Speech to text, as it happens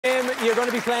You're going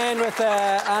to be playing with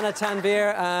Anna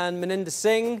Tanvir and Maninder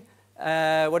Singh. What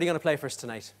are you going to play for us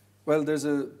tonight? Well, there's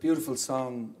a beautiful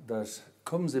song that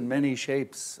comes in many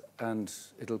shapes, and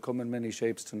it'll come in many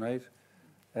shapes tonight.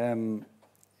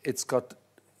 It's called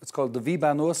the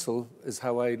Viban Ursel, is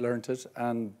how I learnt it,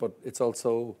 but it's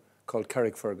also called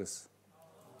Carrickfergus.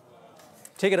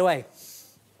 Take it away.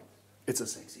 It's a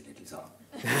sexy little song.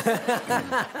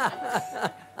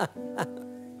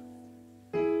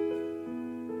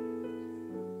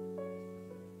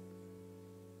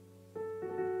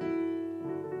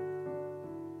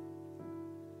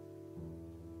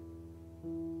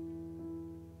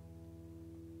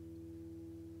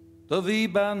 The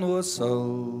Viban Ursel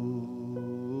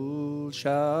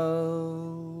shall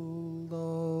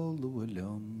all the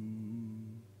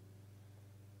William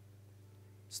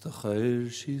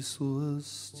Stachar she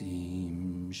suas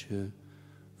teamshe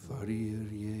for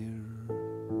year.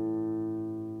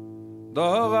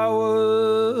 Dog I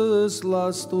was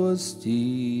lost was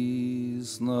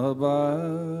tees na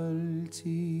Baltimore.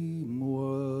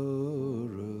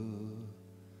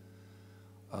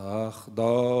 Ach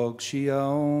dag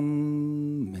shiaun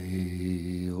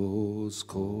me os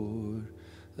kor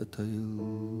a tail.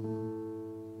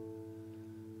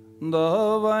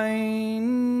 Da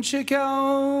vain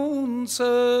shikaun se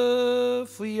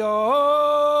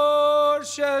fuyar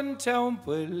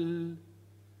temple.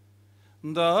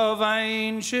 Da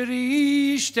vain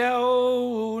shirish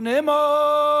down im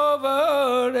overein.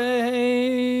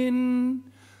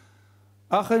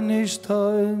 Ach nicht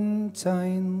time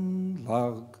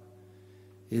lag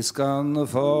is gan the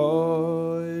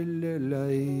foile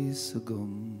leise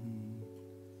gum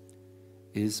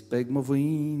is beg my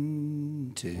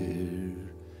winter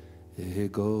e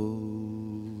go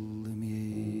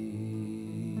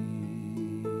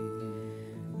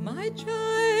my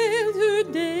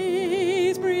childhood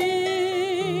days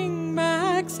bring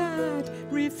back sad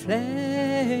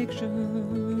reflections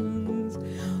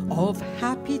of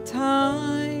happy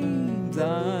times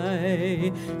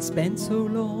I spent so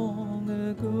long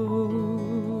ago.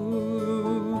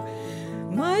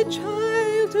 My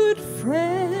childhood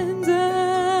friends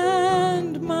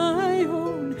and my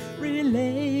own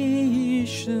relations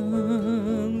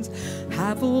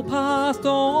have all passed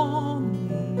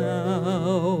on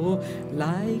now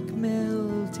like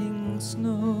melting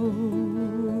snow.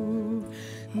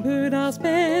 But I'll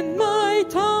spend my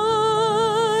time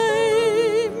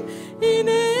in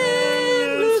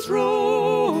endless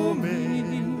roaming.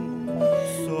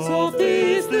 Soft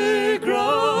is the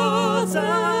grass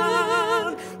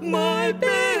and my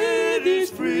bed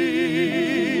is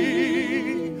free.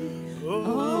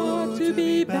 Oh, to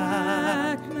be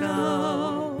back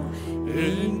now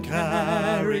in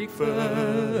Carrickfergus,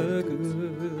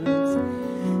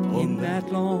 in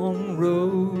that long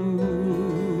road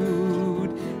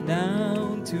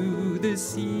down to the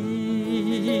sea.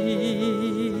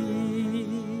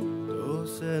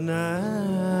 Dosen